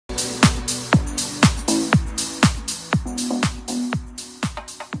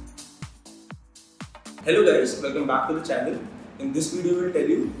Hello guys, welcome back to the channel. In this video, we will tell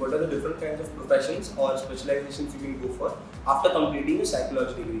you what are the different kinds of professions or specializations you can go for after completing a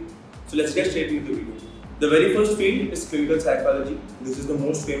psychology degree. So let's get straight into the video. The very first field is clinical psychology. This is the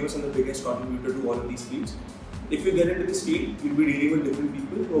most famous and the biggest contributor to all of these fields. If you get into this field, you'll be dealing with different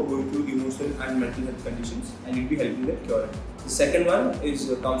people who are going through emotional and mental health conditions, and you'll be helping them cure it. The second one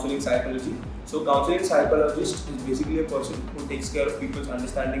is counseling psychology. So counseling psychologist is basically a person who takes care of people's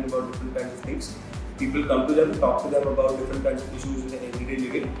understanding about different kinds of things. People come to them, talk to them about different kinds of issues in their everyday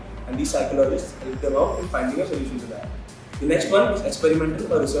living, and these psychologists help them out in finding a solution to that. The next one is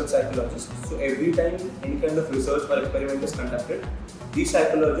experimental or research psychologist. So every time any kind of research or experiment is conducted, these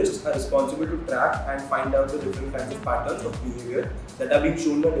psychologists are responsible to track and find out the different kinds of patterns of behavior that are being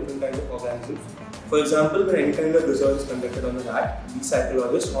shown by different kinds of organisms. For example, when any kind of research is conducted on a rat, these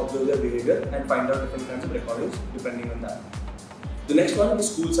psychologists observe their behavior and find out different kinds of recordings depending on that. The next one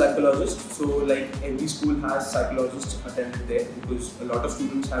is school psychologist. So like every school has psychologists attended there because a lot of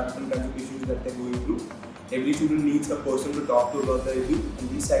students have different kinds of issues that they're going through. Every student needs a person to talk to about their issue, and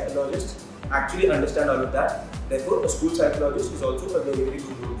these psychologists actually understand all of that. Therefore, a school psychologist is also a very, very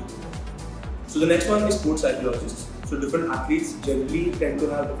good role to play. So the next one is sports psychologists. So different athletes generally tend to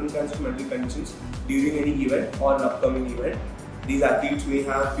have different kinds of mental conditions during any event or an upcoming event. These athletes may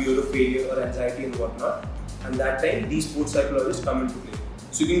have fear of failure or anxiety and whatnot, and that time these sports psychologists come into play.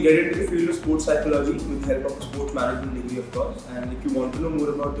 So you can get into the field of sports psychology with the help of a sports management degree, of course. And if you want to know more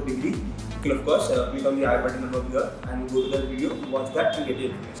about the degree, you can of course click on the I button above here and go to that video, watch that and get your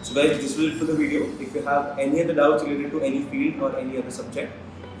information. So guys, this was it for the video. If you have any other doubts related to any field or any other subject,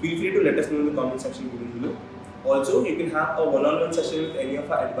 feel free to let us know in the comment section below. Also, you can have a one-on-one session with any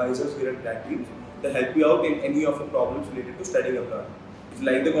of our advisors here at Grad-Dreams that help you out in any of the problems related to studying abroad. If you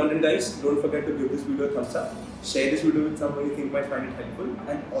like the content guys, don't forget to give this video a thumbs up, share this video with someone you think might find it helpful,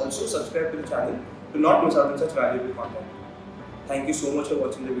 and also subscribe to the channel to not miss out on such valuable content. Thank you so much for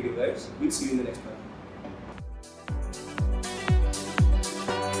watching the video guys. We'll see you in the next one.